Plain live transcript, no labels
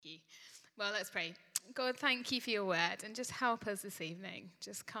you. Well, let's pray. God, thank you for your word, and just help us this evening.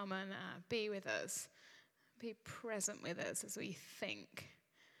 Just come and be with us. Be present with us as we think,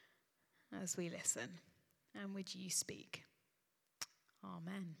 as we listen. And would you speak?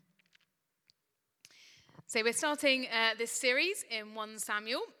 Amen. So we're starting this series in 1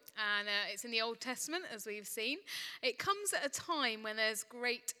 Samuel, and it's in the Old Testament, as we've seen. It comes at a time when there's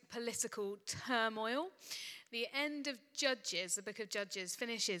great political turmoil. The end of Judges, the book of Judges,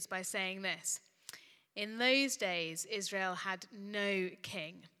 finishes by saying this: "In those days, Israel had no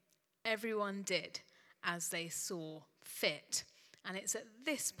king. Everyone did as they saw fit." And it's at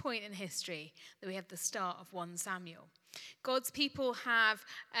this point in history that we have the start of 1 Samuel. God's people have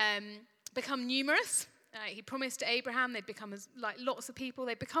become numerous. He promised to Abraham they'd become lots of people.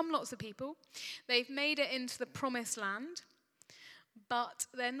 They've become lots of people. They've made it into the promised land, but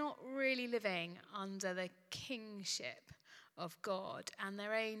they're not really living under the kingship of God, and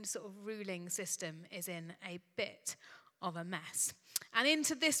their own sort of ruling system is in a bit of a mess. And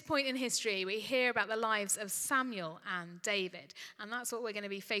into this point in history, we hear about the lives of Samuel and David, and that's what we're going to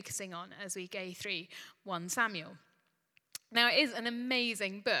be focusing on as we go through 1 Samuel. Now, it is an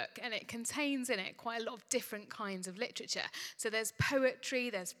amazing book, and it contains in it quite a lot of different kinds of literature. So there's poetry,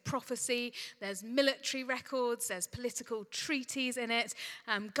 there's prophecy, there's military records, there's political treaties in it,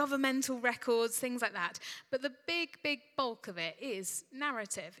 governmental records, things like that. But the big bulk of it is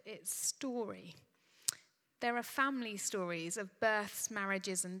narrative, it's story. There are family stories of births,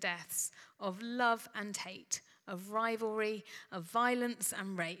 marriages and deaths, of love and hate, of rivalry, of violence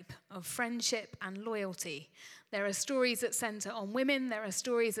and rape, of friendship and loyalty. There are stories that centre on women, there are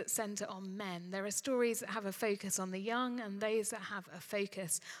stories that centre on men. There are stories that have a focus on the young and those that have a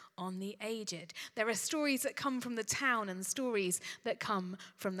focus on the aged. There are stories that come from the town and stories that come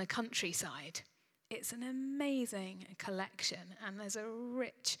from the countryside. It's an amazing collection, and there's a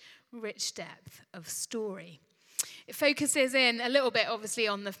rich depth of story. It focuses in a little bit, obviously,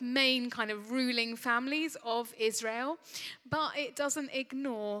 on the main kind of ruling families of Israel, but it doesn't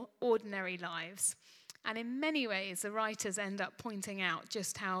ignore ordinary lives. And in many ways, the writers end up pointing out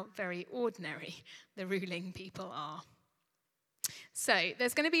just how very ordinary the ruling people are. So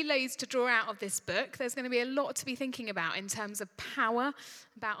there's going to be loads to draw out of this book. There's going to be a lot to be thinking about in terms of power,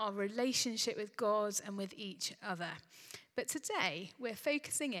 about our relationship with God and with each other. But today, we're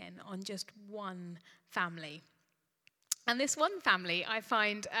focusing in on just one family. And this one family I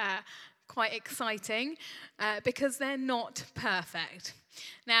find quite exciting because they're not perfect.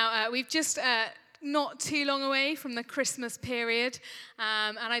 Now, we've just not too long away from the Christmas period,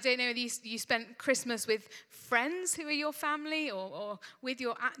 and I don't know if you spent Christmas with friends who are your family or with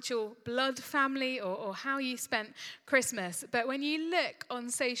your actual blood family or how you spent Christmas, but when you look on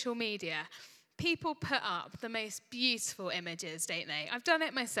social media, people put up the most beautiful images, don't they? I've done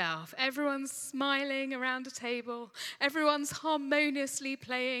it myself. Everyone's smiling around a table. Everyone's harmoniously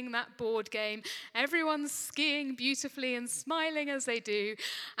playing that board game. Everyone's skiing beautifully and smiling as they do.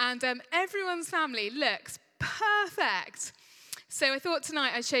 And everyone's family looks perfect. So I thought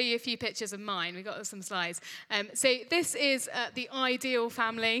tonight I'd show you a few pictures of mine. We've got some slides. So this is the ideal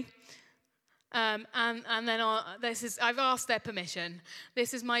family. And then I've asked their permission.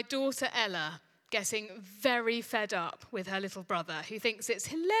 This is my daughter Ella getting very fed up with her little brother, who thinks it's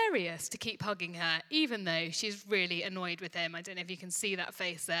hilarious to keep hugging her, even though she's really annoyed with him. I don't know if you can see that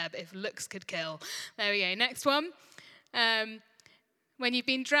face there, but if looks could kill. There we go. Next one. When you've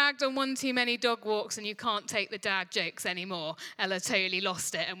been dragged on one too many dog walks and you can't take the dad jokes anymore, Ella totally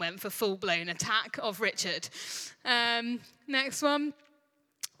lost it and went for full-blown attack of Richard. Next one.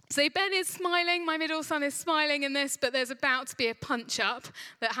 So Ben is smiling, my middle son is smiling in this, but there's about to be a punch-up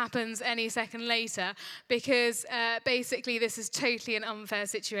that happens any second later because basically this is totally an unfair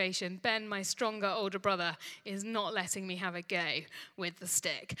situation. Ben, my stronger older brother, is not letting me have a go with the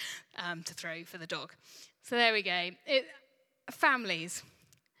stick to throw for the dog. So there we go. Families,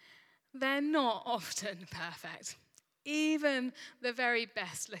 they're not often perfect. Even the very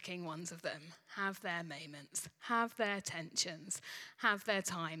best looking ones of them have their moments, have their tensions, have their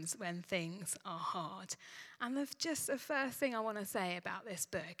times when things are hard. And the first thing I want to say about this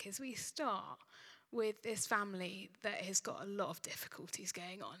book is we start with this family that has got a lot of difficulties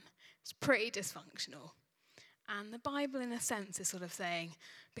going on. It's pretty dysfunctional. And the Bible, in a sense, is sort of saying,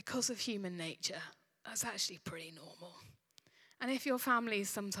 because of human nature, that's actually pretty normal. And if your family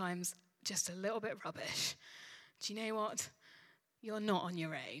is sometimes just a little bit rubbish, do you know what? You're not on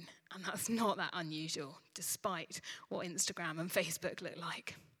your own, and that's not that unusual, despite what Instagram and Facebook look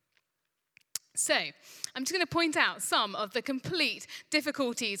like. So, I'm just going to point out some of the complete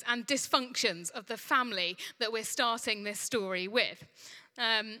difficulties and dysfunctions of the family that we're starting this story with.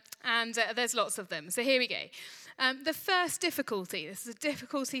 There's lots of them. So here we go. The first difficulty, this is a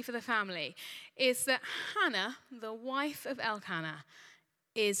difficulty for the family, is that Hannah, the wife of Elkanah,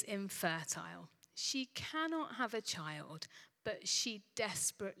 is infertile. She cannot have a child, but she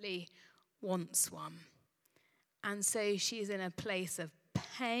desperately wants one. And so she's in a place of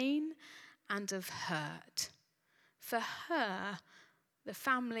pain and of hurt. For her, the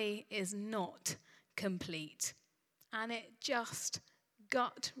family is not complete, and it just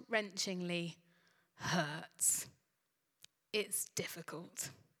gut-wrenchingly hurts. It's difficult.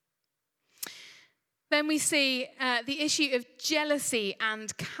 Then we see the issue of jealousy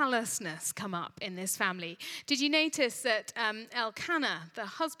and callousness come up in this family. Did you notice that Elkanah, the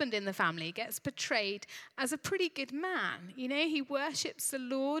husband in the family, gets portrayed as a pretty good man? You know, he worships the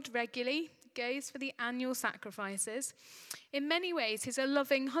Lord regularly, goes for the annual sacrifices. In many ways, he's a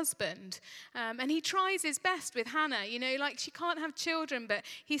loving husband. And he tries his best with Hannah. You know, like she can't have children, but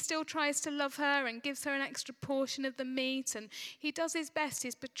he still tries to love her and gives her an extra portion of the meat. And he does his best.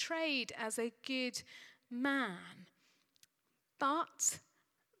 He's portrayed as a good man. But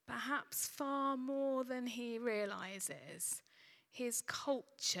perhaps far more than he realizes, his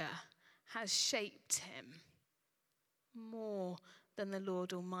culture has shaped him more than the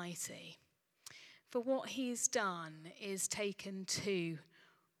Lord Almighty. For what he's done is taken 2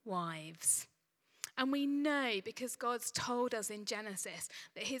 wives. And we know, because God's told us in Genesis,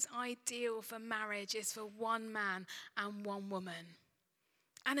 that his ideal for marriage is for 1 man and 1 woman.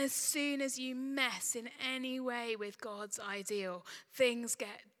 And as soon as you mess in any way with God's ideal, things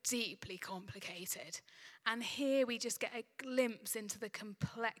get deeply complicated. And here we just get a glimpse into the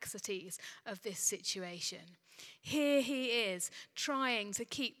complexities of this situation. Here he is trying to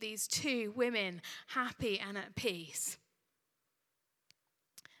keep these 2 women happy and at peace.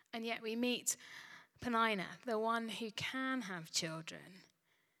 And yet we meet Peninnah, the one who can have children,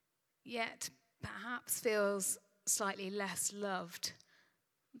 yet perhaps feels slightly less loved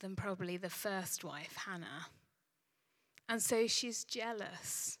than probably the first wife, Hannah. And so she's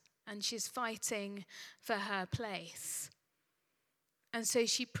jealous and she's fighting for her place. And so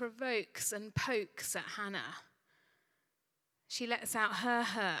she provokes and pokes at Hannah. She lets out her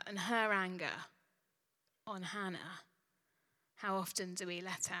hurt and her anger on Hannah. How often do we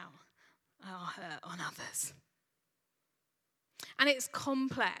let out our hurt on others? And it's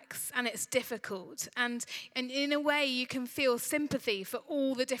complex and it's difficult. And in a way, you can feel sympathy for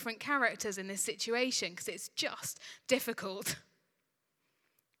all the different characters in this situation because it's just difficult.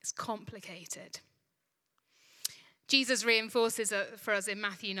 It's complicated. Jesus reinforces for us in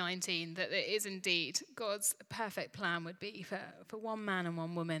Matthew 19 that it is indeed God's perfect plan would be for 1 man and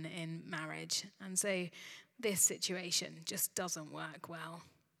 1 woman in marriage. And so this situation just doesn't work well.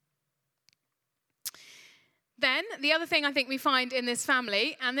 Then, the other thing I think we find in this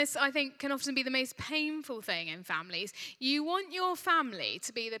family, and this I think can often be the most painful thing in families, you want your family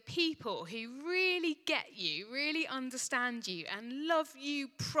to be the people who really get you, really understand you, and love you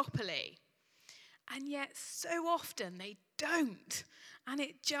properly. And yet, so often they don't. And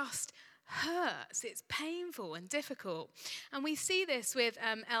it just hurts. It's painful and difficult. And we see this with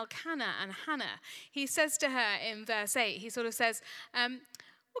Elkanah and Hannah. He says to her in verse 8, he sort of says, well,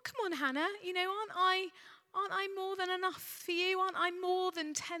 come on, Hannah, you know, aren't I more than enough for you? Aren't I more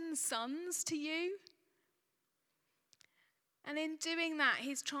than 10 sons to you? And in doing that,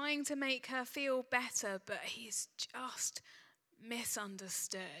 he's trying to make her feel better, but he's just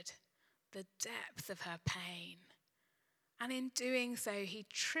misunderstood the depth of her pain. And in doing so, he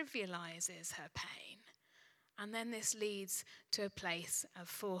trivializes her pain. And then this leads to a place, a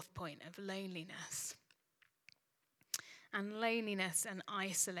 4th point, of loneliness. And loneliness and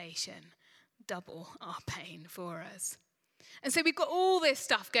isolation double our pain for us. And so we've got all this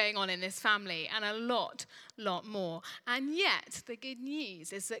stuff going on in this family and a lot more. And yet the good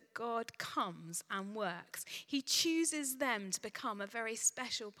news is that God comes and works. He chooses them to become a very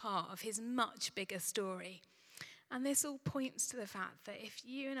special part of his much bigger story. And this all points to the fact that if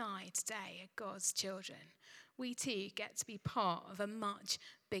you and I today are God's children, we too get to be part of a much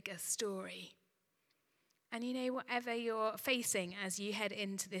bigger story. And you know, whatever you're facing as you head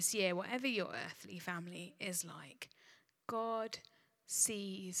into this year, whatever your earthly family is like, God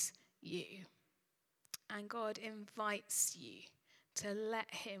sees you. And God invites you to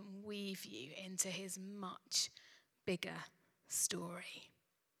let him weave you into his much bigger story.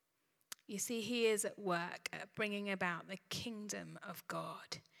 You see, he is at work at bringing about the kingdom of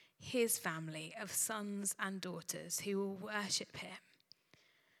God, his family of sons and daughters who will worship him.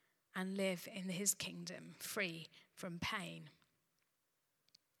 and live in his kingdom free from pain.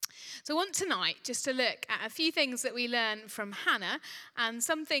 So I want tonight just to look at a few things that we learn from Hannah and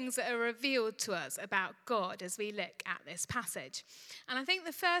some things that are revealed to us about God as we look at this passage. And I think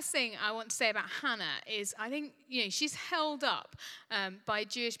the first thing I want to say about Hannah is I think, she's held up by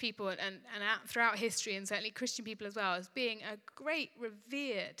Jewish people and throughout history, and certainly Christian people as well, as being a great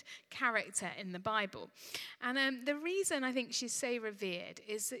revered character in the Bible. And the reason I think she's so revered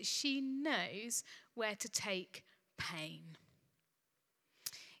is that she knows where to take pain.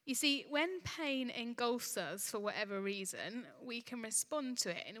 You see, when pain engulfs us for whatever reason, we can respond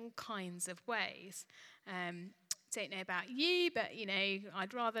to it in all kinds of ways. Don't know about you, but,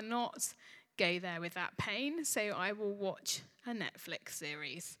 I'd rather not go there with that pain, so I will watch a Netflix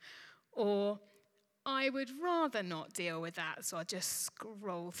series. Or I would rather not deal with that, so I'll just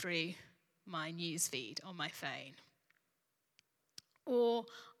scroll through my newsfeed on my phone. Or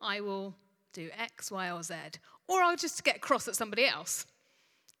I will do X, Y, or Z. Or I'll just get cross at somebody else.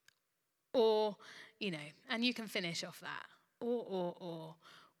 Or, and you can finish off that. Or.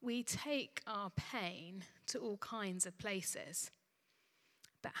 We take our pain to all kinds of places.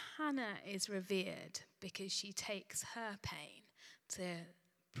 But Hannah is revered because she takes her pain to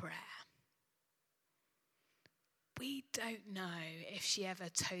prayer. We don't know if she ever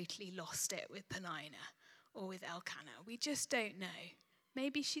totally lost it with Peninnah or with Elkanah. We just don't know.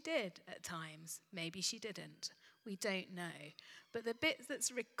 Maybe she did at times. Maybe she didn't. We don't know. But the bit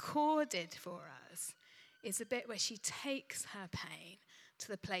that's recorded for us is the bit where she takes her pain to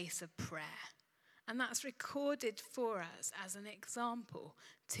the place of prayer. And that's recorded for us as an example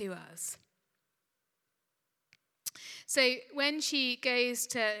to us. So when she goes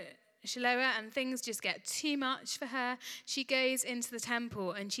to Shiloh and things just get too much for her, she goes into the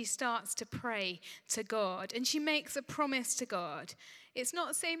temple and she starts to pray to God. And she makes a promise to God. It's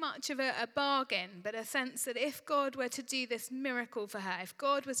not so much of a bargain, but a sense that if God were to do this miracle for her, if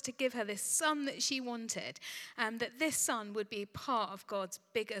God was to give her this son that she wanted, that this son would be part of God's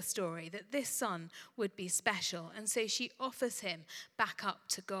bigger story, that this son would be special. And so she offers him back up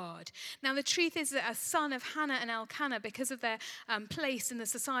to God. Now, the truth is that a son of Hannah and Elkanah, because of their place in the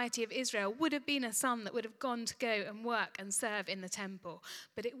society of Israel, would have been a son that would have gone to go and work and serve in the temple.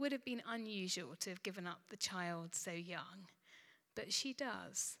 But it would have been unusual to have given up the child so young. But she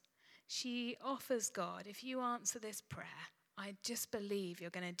does. She offers God, if you answer this prayer, I just believe you're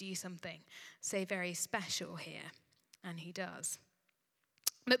going to do something so very special here. And he does.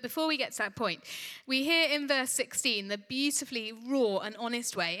 But before we get to that point, we hear in verse 16 the beautifully raw and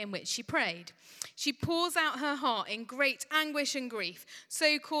honest way in which she prayed. She pours out her heart in great anguish and grief,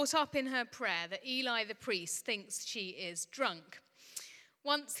 so caught up in her prayer that Eli the priest thinks she is drunk.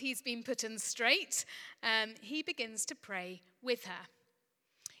 Once he's been put in straight, he begins to pray with her.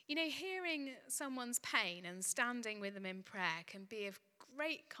 Hearing someone's pain and standing with them in prayer can be of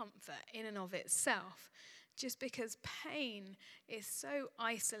great comfort in and of itself, just because pain is so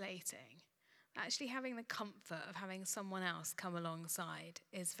isolating. Actually having the comfort of having someone else come alongside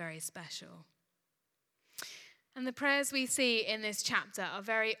is very special. And the prayers we see in this chapter are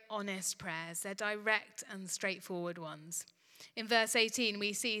very honest prayers. They're direct and straightforward ones. In verse 18,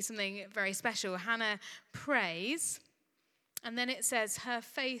 we see something very special. Hannah prays, and then it says, her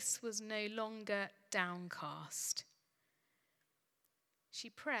face was no longer downcast.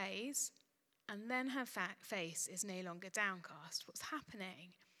 She prays, and then her face is no longer downcast. What's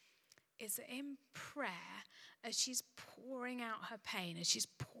happening is that in prayer, as she's pouring out her pain, as she's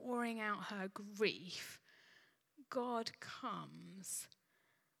pouring out her grief, God comes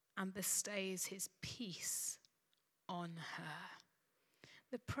and bestows his peace on her.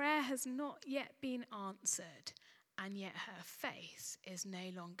 The prayer has not yet been answered, and yet her face is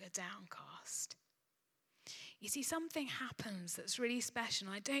no longer downcast. You see, something happens that's really special.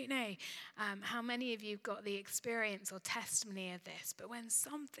 I don't know how many of you have got the experience or testimony of this, but when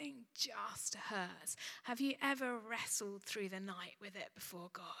something just hurts, have you ever wrestled through the night with it before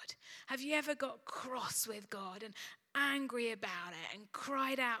God? Have you ever got cross with God and angry about it and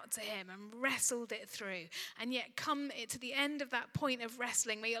cried out to him and wrestled it through, and yet come to the end of that point of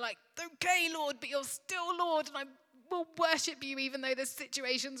wrestling where you're like, okay, Lord, but you're still Lord, and I will worship you even though the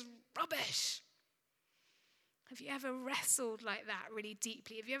situation's rubbish? Have you ever wrestled like that really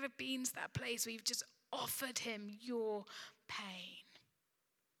deeply? Have you ever been to that place where you've just offered him your pain?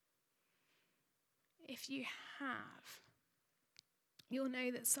 If you have, you'll know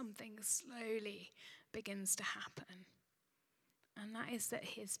that something slowly begins to happen. And that is that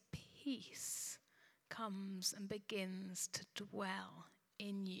his peace comes and begins to dwell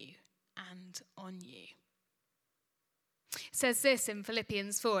in you and on you. It says this in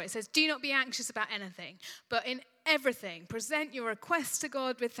Philippians 4. It says, do not be anxious about anything, but in everything present your requests to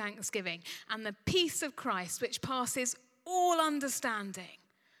God with thanksgiving, and the peace of Christ, which passes all understanding,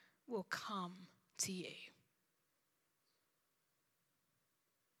 will come to you.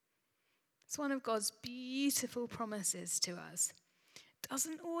 It's one of God's beautiful promises to us. It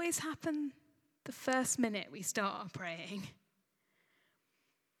doesn't always happen the first minute we start praying.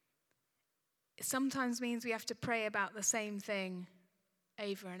 It sometimes means we have to pray about the same thing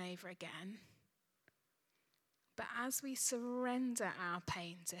over and over again. But as we surrender our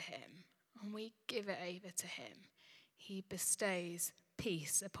pain to him and we give it over to him, he bestows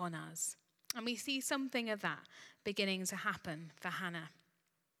peace upon us. And we see something of that beginning to happen for Hannah.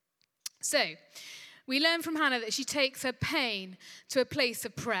 So, we learn from Hannah that she takes her pain to a place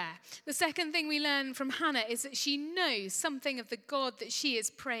of prayer. The second thing we learn from Hannah is that she knows something of the God that she is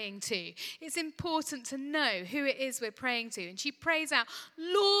praying to. It's important to know who it is we're praying to. And she prays out,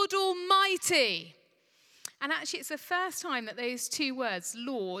 Lord Almighty. And actually, it's the first time that those two words,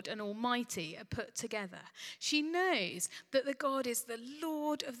 Lord and Almighty, are put together. She knows that the God is the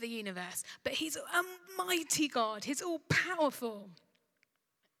Lord of the universe, but he's a mighty God. He's all-powerful.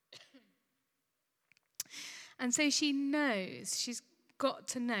 And so she knows, she's got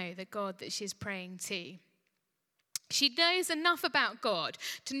to know the God that she's praying to. She knows enough about God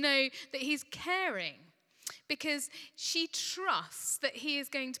to know that he's caring, because she trusts that he is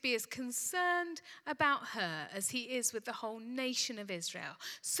going to be as concerned about her as he is with the whole nation of Israel.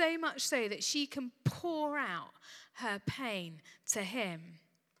 So much so that she can pour out her pain to him.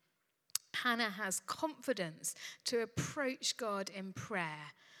 Hannah has confidence to approach God in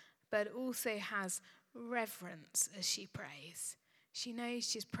prayer, but also has reverence as she prays. She knows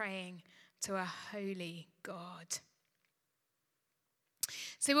she's praying to a holy God.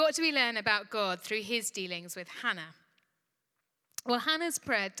 So what do we learn about God through his dealings with Hannah? Well, Hannah's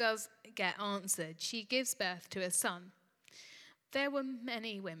prayer does get answered. She gives birth to a son. There were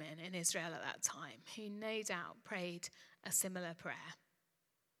many women in Israel at that time who no doubt prayed a similar prayer.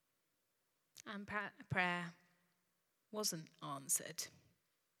 And prayer wasn't answered.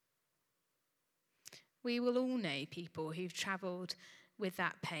 We will all know people who've travelled with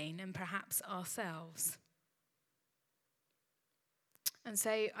that pain, and perhaps ourselves. And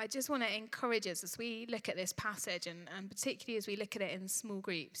so I just want to encourage us as we look at this passage, and particularly as we look at it in small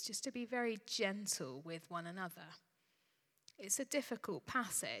groups, just to be very gentle with one another. It's a difficult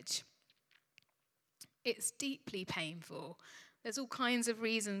passage. It's deeply painful. There's all kinds of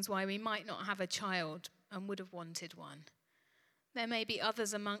reasons why we might not have a child and would have wanted one. There may be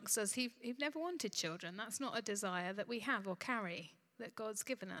others amongst us who've never wanted children. That's not a desire that we have or carry, that God's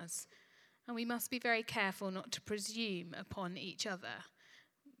given us. And we must be very careful not to presume upon each other.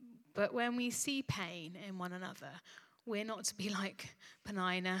 But when we see pain in one another, we're not to be like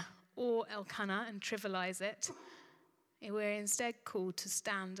Penina or Elkanah and trivialize it. We're instead called to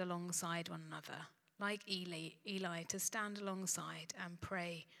stand alongside one another, like Eli, to stand alongside and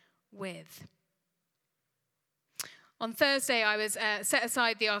pray with. On Thursday, I was set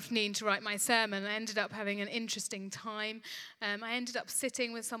aside the afternoon to write my sermon. I ended up having an interesting time. I ended up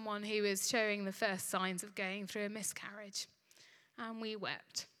sitting with someone who was showing the first signs of going through a miscarriage. And we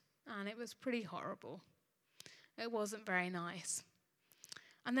wept. And it was pretty horrible. It wasn't very nice.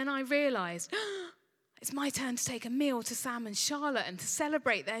 And then I realised, it's my turn to take a meal to Sam and Charlotte and to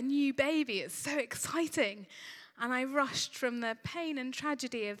celebrate their new baby. It's so exciting. And I rushed from the pain and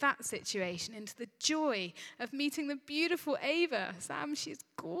tragedy of that situation into the joy of meeting the beautiful Ava. Sam, she's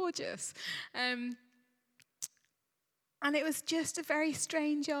gorgeous. And it was just a very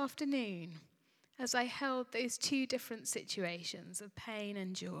strange afternoon as I held those two different situations of pain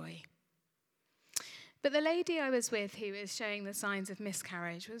and joy. But the lady I was with who was showing the signs of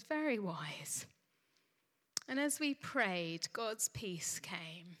miscarriage was very wise. And as we prayed, God's peace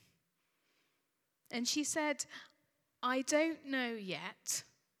came. And she said, I don't know yet,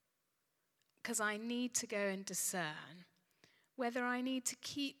 because I need to go and discern whether I need to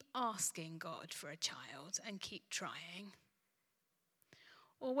keep asking God for a child and keep trying,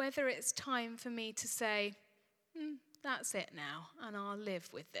 or whether it's time for me to say, that's it now, and I'll live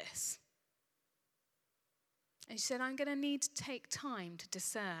with this. And she said, I'm going to need to take time to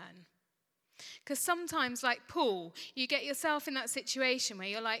discern. Because sometimes, like Paul, you get yourself in that situation where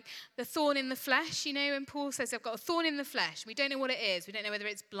you're like the thorn in the flesh. You know, when Paul says, I've got a thorn in the flesh. We don't know what it is. We don't know whether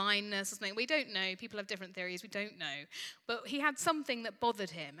it's blindness or something. We don't know. People have different theories. We don't know. But he had something that bothered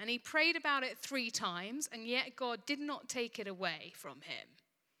him. And he prayed about it 3 times. And yet God did not take it away from him.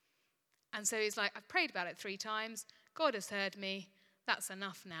 And so he's like, I've prayed about it 3 times. God has heard me. That's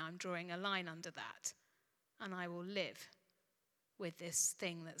enough now. I'm drawing a line under that. And I will live with this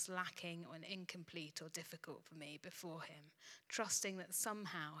thing that's lacking or incomplete or difficult for me before him, trusting that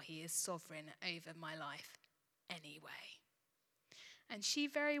somehow he is sovereign over my life anyway. And she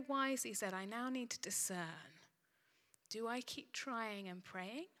very wisely said, I now need to discern. Do I keep trying and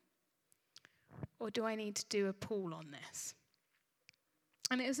praying? Or do I need to do a Paul on this?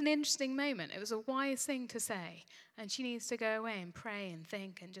 And it was an interesting moment. It was a wise thing to say. And she needs to go away and pray and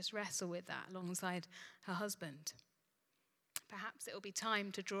think and just wrestle with that alongside her husband. Perhaps it will be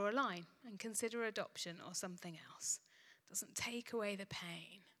time to draw a line and consider adoption or something else. It doesn't take away the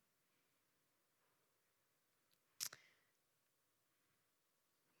pain.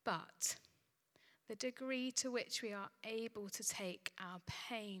 But the degree to which we are able to take our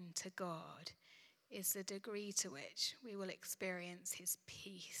pain to God is the degree to which we will experience his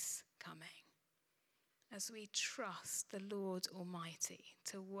peace coming as we trust the Lord Almighty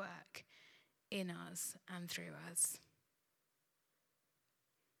to work in us and through us.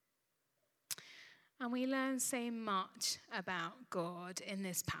 And we learn so much about God in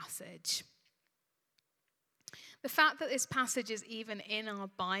this passage. The fact that this passage is even in our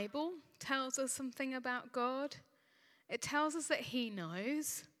Bible tells us something about God. It tells us that he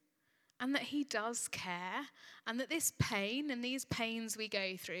knows and that he does care, and that this pain and these pains we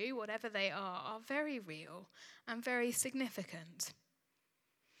go through, whatever they are very real and very significant.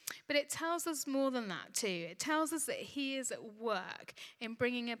 But it tells us more than that too. It tells us that he is at work in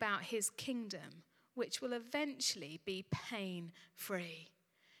bringing about his kingdom, which will eventually be pain-free.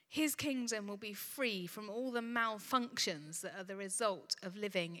 His kingdom will be free from all the malfunctions that are the result of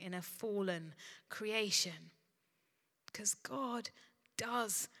living in a fallen creation. Because God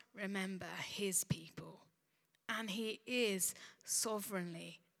does remember his people, and he is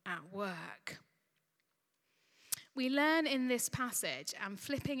sovereignly at work. We learn in this passage, and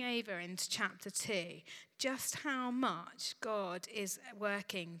flipping over into chapter 2, just how much God is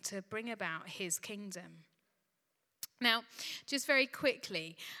working to bring about his kingdom. Now, just very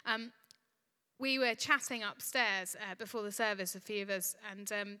quickly, we were chatting upstairs before the service, a few of us,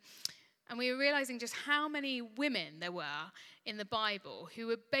 and we were realizing just how many women there were in the Bible who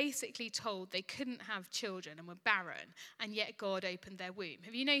were basically told they couldn't have children and were barren, and yet God opened their womb.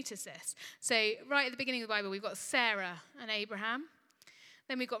 Have you noticed this? So right at the beginning of the Bible, we've got Sarah and Abraham.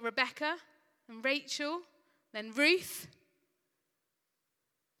 Then we've got Rebecca and Rachel. Then Ruth.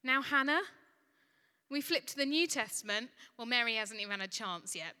 Now Hannah. We flip to the New Testament. Well, Mary hasn't even had a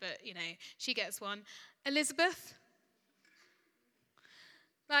chance yet, but, she gets one. Elizabeth.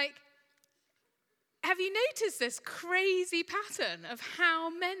 Have you noticed this crazy pattern of how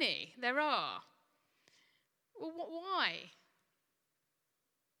many there are? Well, why?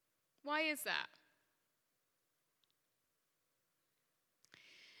 Why is that?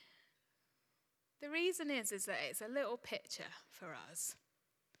 The reason is that it's a little picture for us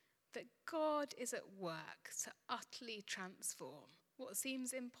that God is at work to utterly transform what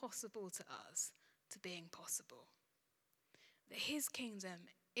seems impossible to us to being possible. That his kingdom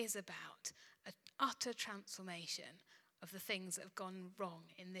is about an utter transformation of the things that have gone wrong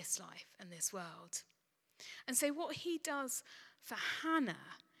in this life and this world. And so what he does for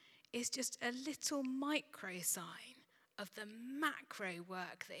Hannah is just a little micro sign of the macro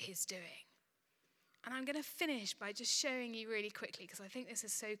work that he's doing. And I'm going to finish by just showing you really quickly, because I think this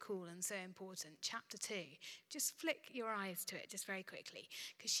is so cool and so important. Chapter 2. Just flick your eyes to it just very quickly,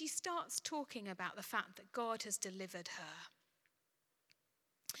 because she starts talking about the fact that God has delivered her.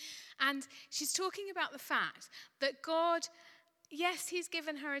 And she's talking about the fact that God, yes, he's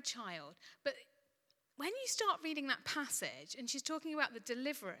given her a child, but when you start reading that passage and she's talking about the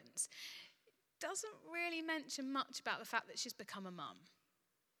deliverance, it doesn't really mention much about the fact that she's become a mum.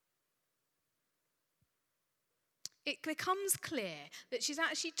 It becomes clear that she's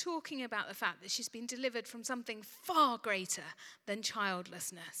actually talking about the fact that she's been delivered from something far greater than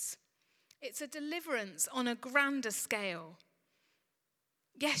childlessness. It's a deliverance on a grander scale.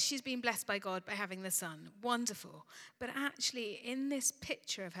 Yes, she's been blessed by God by having the son. Wonderful. But actually, in this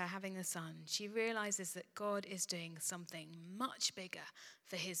picture of her having the son, she realizes that God is doing something much bigger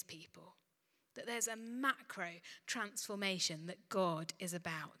for his people. That there's a macro transformation that God is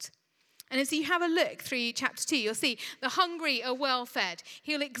about. And as you have a look through chapter 2, you'll see the hungry are well fed.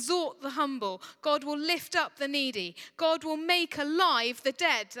 He'll exhort the humble. God will lift up the needy. God will make alive the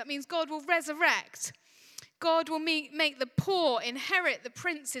dead. That means God will resurrect. God will make the poor inherit the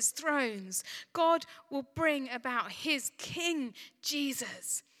prince's thrones. God will bring about his King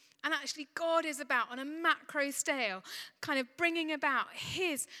Jesus. And actually, God is about, on a macro scale, kind of bringing about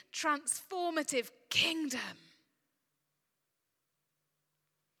his transformative kingdom.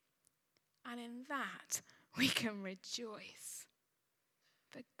 And in that, we can rejoice.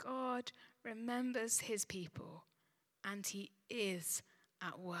 For God remembers his people, and he is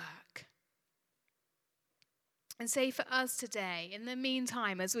at work. And say for us today, in the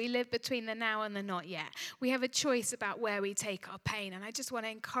meantime, as we live between the now and the not yet, we have a choice about where we take our pain. And I just want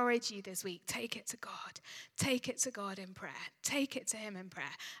to encourage you this week, take it to God. Take it to God in prayer. Take it to him in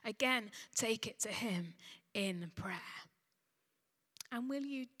prayer. Again, take it to him in prayer. And will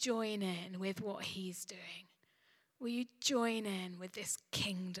you join in with what he's doing? Will you join in with this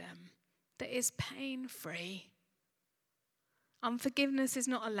kingdom that is pain-free? Unforgiveness is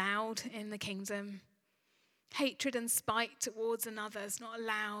not allowed in the kingdom. Hatred and spite towards another is not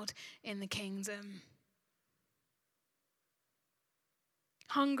allowed in the kingdom.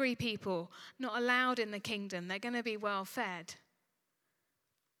 Hungry people, not allowed in the kingdom. They're going to be well fed.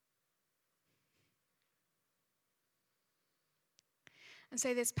 And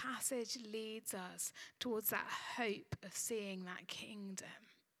so this passage leads us towards that hope of seeing that kingdom.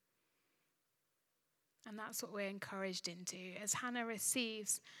 And that's what we're encouraged into as Hannah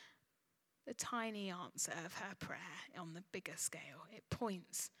receives the tiny answer of her prayer on the bigger scale. It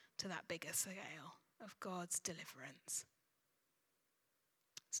points to that bigger scale of God's deliverance.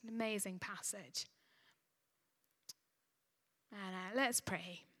 It's an amazing passage. And let's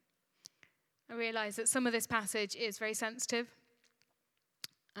pray. I realize that some of this passage is very sensitive,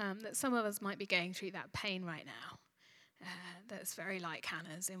 that some of us might be going through that pain right now. That's very like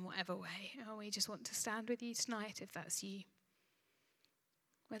Hannah's in whatever way. And we just want to stand with you tonight if that's you.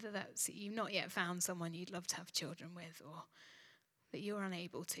 Whether that's you've not yet found someone you'd love to have children with, or that you're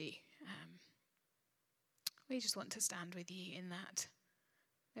unable to. We just want to stand with you in that.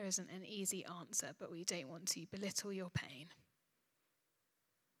 There isn't an easy answer, but we don't want to belittle your pain.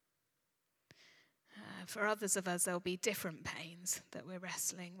 For others of us, there'll be different pains that we're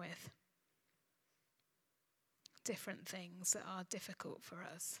wrestling with. Different things that are difficult for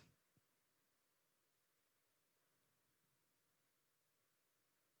us.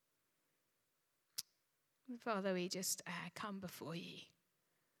 Father, we just come before you.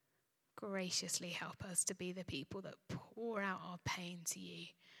 Graciously help us to be the people that pour out our pain to you,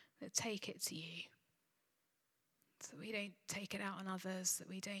 that take it to you. So we don't take it out on others, that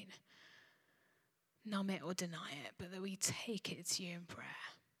we don't numb it or deny it, but that we take it to you in prayer.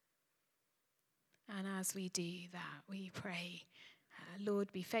 And as we do that, we pray,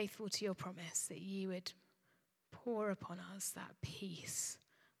 Lord, be faithful to your promise that you would pour upon us that peace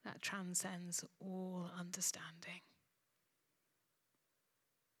that transcends all understanding.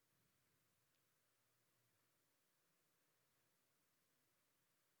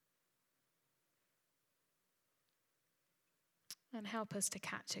 And help us to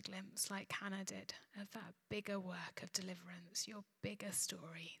catch a glimpse, like Hannah did, of that bigger work of deliverance, your bigger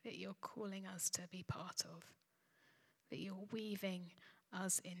story that you're calling us to be part of, that you're weaving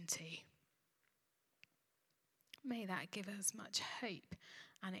us into. May that give us much hope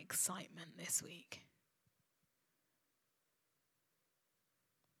and excitement this week.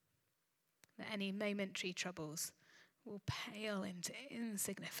 That any momentary troubles will pale into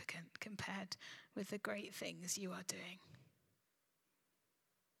insignificant compared with the great things you are doing.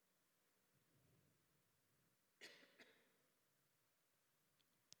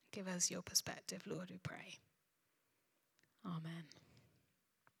 Give us your perspective, Lord, we pray. Amen.